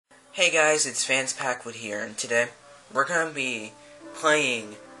Hey guys, it's Fans Packwood here, and today we're going to be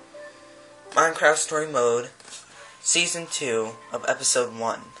playing Minecraft Story Mode Season 2 of Episode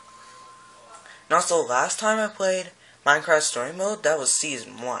 1. And also, last time I played Minecraft Story Mode, that was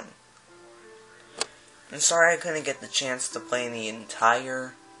Season 1. I'm sorry I couldn't get the chance to play the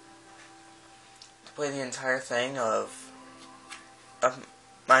entire thing of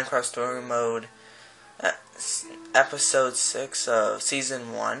Minecraft Story Mode Episode 6 of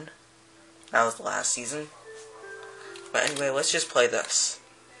Season 1. That was the last season. But anyway, let's just play this.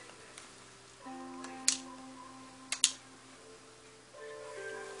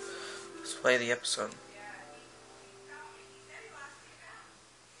 Let's play the episode.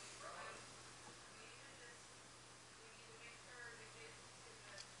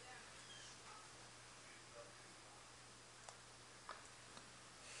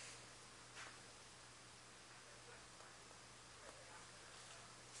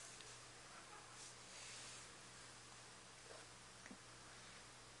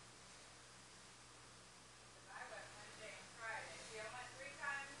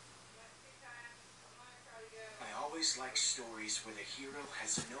 I always like stories where the hero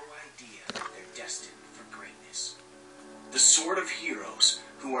has no idea they're destined for greatness. The sort of heroes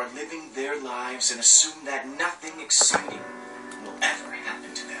who are living their lives and assume that nothing exciting will ever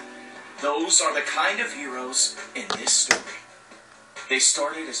happen to them. Those are the kind of heroes in this story. They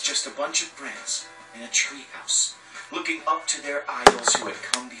started as just a bunch of friends in a treehouse, looking up to their idols who had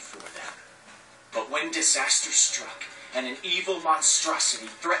come before them. But when disaster struck and an evil monstrosity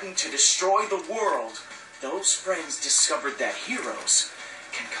threatened to destroy the world, those friends discovered that heroes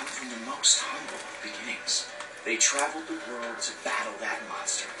can come from the most humble of beginnings. They traveled the world to battle that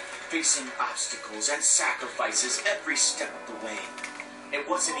monster, facing obstacles and sacrifices every step of the way. It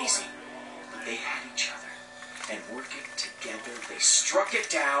wasn't easy, but they had each other, and working together, they struck it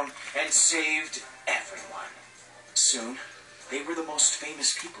down and saved everyone. Soon, they were the most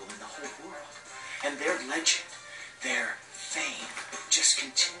famous people in the whole world, and their legend, their fame, just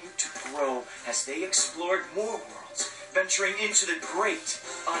continued to grow as they explored more worlds, venturing into the great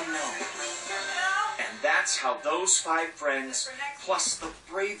unknown. And that's how those 5 friends, plus the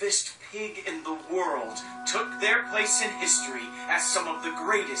bravest pig in the world, took their place in history as some of the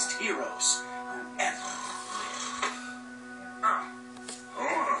greatest heroes who ever lived.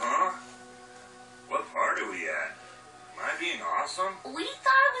 What part are we at? Am I being awesome? We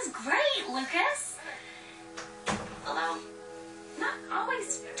thought it was great, Lucas. Although, not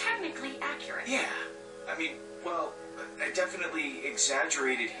always technically accurate. Yeah, I mean, well, I definitely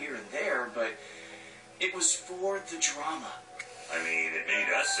exaggerated here and there, but it was for the drama. I mean, it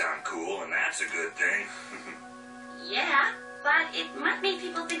made us sound cool, and that's a good thing. Yeah, but it might make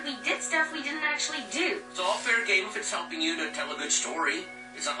people think we did stuff we didn't actually do. It's all fair game if it's helping you to tell a good story.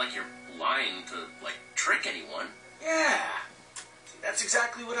 It's not like you're lying to, trick anyone. Yeah, that's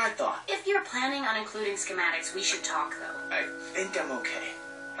exactly what I thought. If you're planning on including schematics, we should talk, though. I think I'm okay.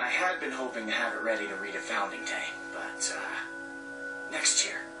 I had been hoping to have it ready to read at Founding Day, but, next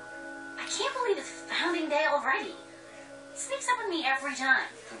year. I can't believe it's Founding Day already. It sneaks up on me every time.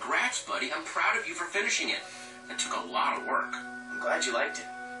 Congrats, buddy. I'm proud of you for finishing it. It took a lot of work. I'm glad you liked it.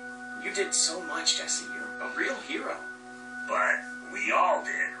 You did so much, Jesse. You're a real hero. But we all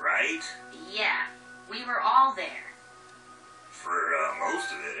did, right? Yeah, we were all there. For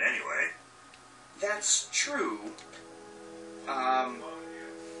most of it, anyway. That's true.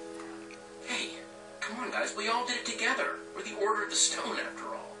 Hey, come on, guys. We all did it together. We're the Order of the Stone, after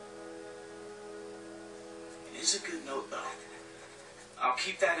all. It is a good note, though. I'll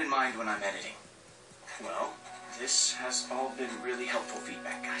keep that in mind when I'm editing. Well, this has all been really helpful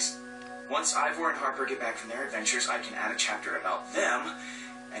feedback, guys. Once Ivor and Harper get back from their adventures, I can add a chapter about them,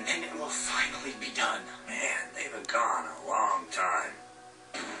 and then it will finally be done. Man, they've been gone a long time.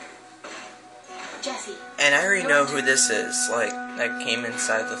 Jesse. And I already know who this is, that came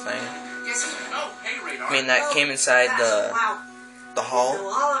inside the thing. Jesse. Oh, hey, Radar. I mean, that came inside the hall. So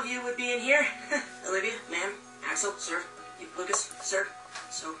all of you would be in here. Olivia, ma'am, Axel, sir, Lucas, sir.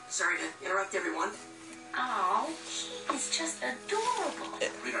 So sorry to interrupt everyone. Oh, he is just adorable.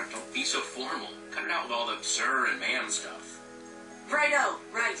 Radar, don't be so formal. Cut it out with all the sir and ma'am stuff. Righto,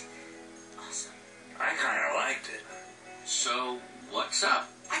 right. Awesome. I kind of liked it. So, what's up?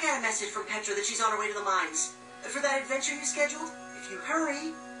 I got a message from Petra that she's on her way to the mines. For that adventure you scheduled, if you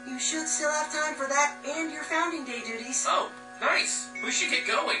hurry, you should still have time for that and your Founding Day duties. Oh, nice. We should get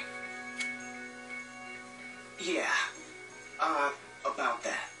going. Yeah. About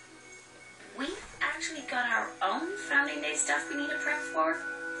that. We've actually got our own Founding Day stuff we need to prep for.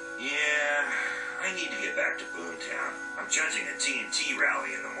 Yeah, I need to get back to Boomtown. I'm judging a TNT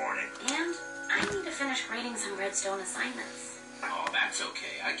rally in the morning. And I need to finish grading some Redstone assignments. Oh, that's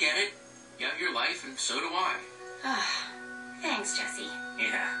okay. I get it. You have your life, and so do I. Thanks, Jesse.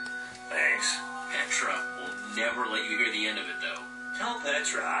 Yeah, thanks. Petra will never let you hear the end of it, though. Tell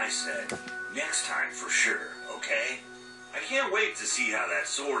Petra I said next time for sure, okay? I can't wait to see how that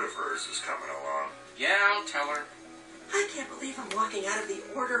sword of hers is coming along. Yeah, I'll tell her. I can't believe I'm walking out of the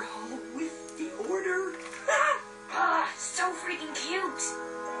Order Hall with the Order. So freaking cute.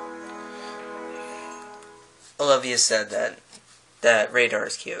 Olivia said that Radar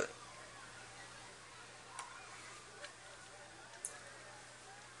is cute.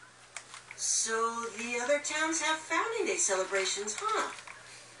 So the other towns have Founding Day celebrations, huh?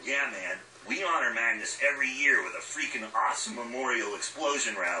 Yeah, man. We honor Magnus every year with a freaking awesome memorial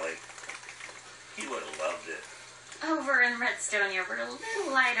explosion rally. He would have loved it. Over in Redstonia, we're a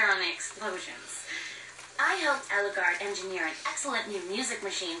little lighter on the explosions. I helped Eligard engineer an excellent new music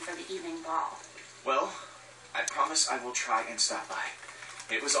machine for the evening ball. Well, I promise I will try and stop by.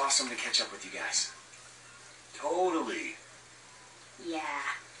 It was awesome to catch up with you guys. Totally. Yeah,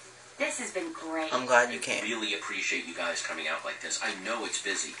 this has been great. I'm glad you I came. really appreciate you guys coming out like this. I know it's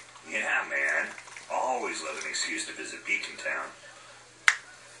busy. Yeah, man. Always love an excuse to visit Beacon Town.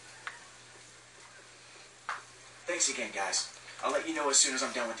 Thanks again, guys. I'll let you know as soon as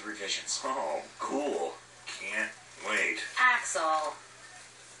I'm done with the revisions. Oh, cool. Can't wait. Axel.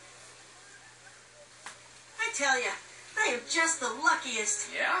 I tell ya, I am just the luckiest.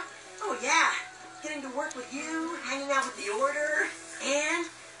 Yeah? Oh yeah, getting to work with you, hanging out with the Order, and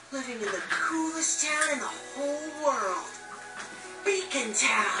living in the coolest town in the whole world. Beacon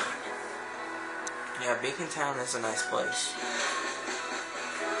Town. Yeah, Beacon Town is a nice place.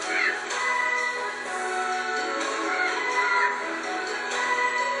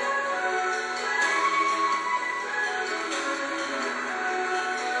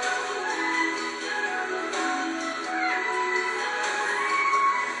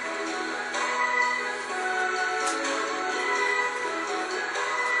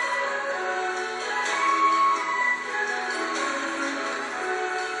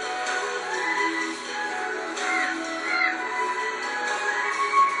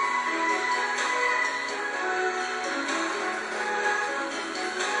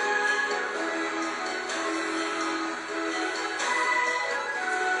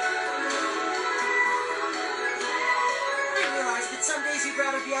 Some days you'd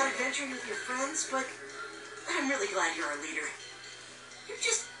rather be out adventuring with your friends, but I'm really glad you're our leader. You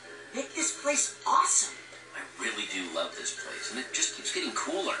just make this place awesome. I really do love this place, and it just keeps getting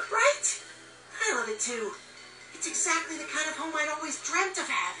cooler. Right? I love it too. It's exactly the kind of home I'd always dreamt of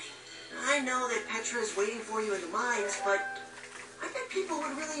having. I know that Petra is waiting for you in the mines, but I bet people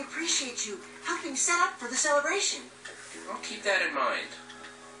would really appreciate you helping set up for the celebration. I'll keep that in mind.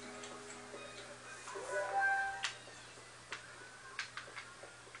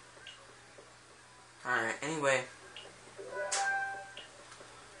 Alright, anyway.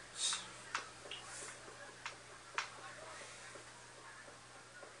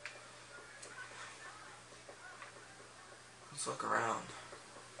 Let's look around.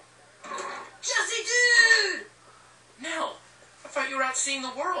 Jesse, dude! Nell, I thought you were out seeing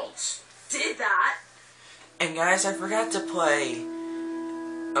the worlds. Did that? And guys, I forgot to play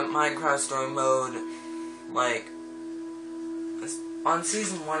a Minecraft Story Mode, like, on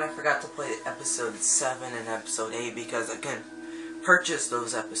Season 1 I forgot to play Episode 7 and Episode 8 because I couldn't purchase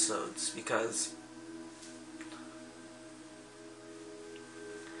those episodes because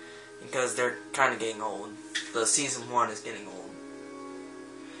they're kind of getting old. The Season 1 is getting old.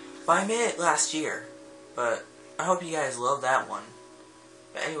 But I made it last year, but I hope you guys love that one.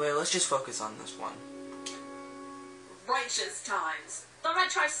 But anyway, let's just focus on this one. Righteous times. Thought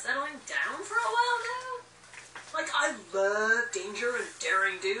I'd try settling down for a while now. Like, I love danger and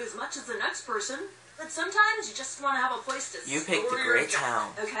daring do as much as the next person. But sometimes you just want to have a place to You picked store a your great junk.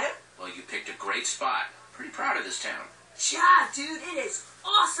 town. Okay? Well, you picked a great spot. Pretty proud of this town. Yeah, dude, it is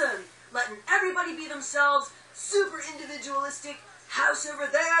awesome. Letting everybody be themselves. Super individualistic. House over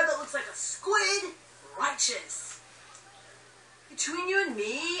there that looks like a squid. Righteous. Between you and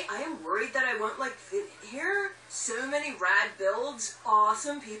me, I am worried that I won't, fit in here. So many rad builds,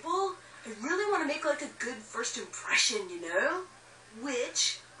 awesome people. I really want to make, a good first impression, you know?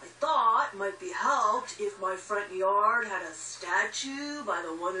 Which I thought might be helped if my front yard had a statue by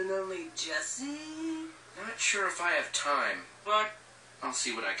the one and only Jesse. Not sure if I have time, but I'll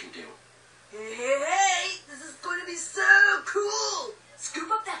see what I can do. Hey, this is going to be so cool.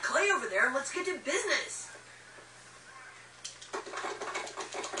 Scoop up that clay over there and let's get to business.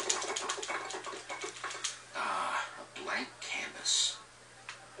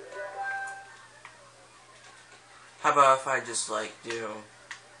 How about if I just like do,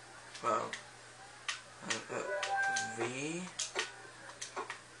 well, V.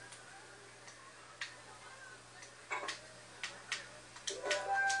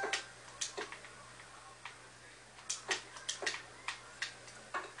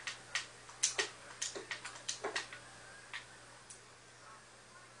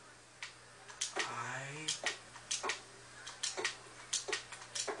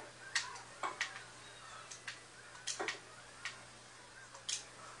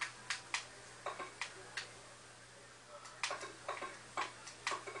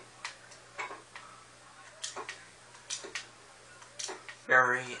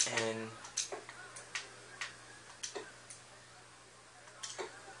 Very and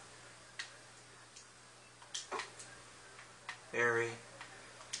very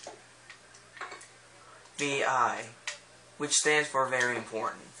VI, which stands for very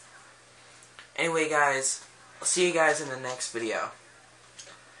important. Anyway, guys, I'll see you guys in the next video.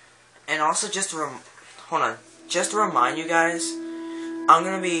 And also, just to just to remind you guys, I'm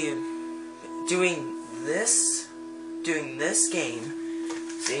gonna be doing this game.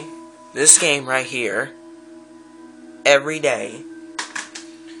 See? This game right here. Every day.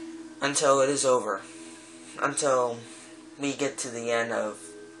 Until it is over. Until we get to the end of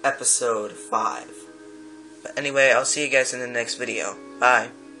episode 5. But anyway, I'll see you guys in the next video. Bye.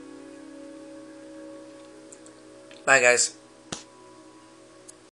 Bye, guys.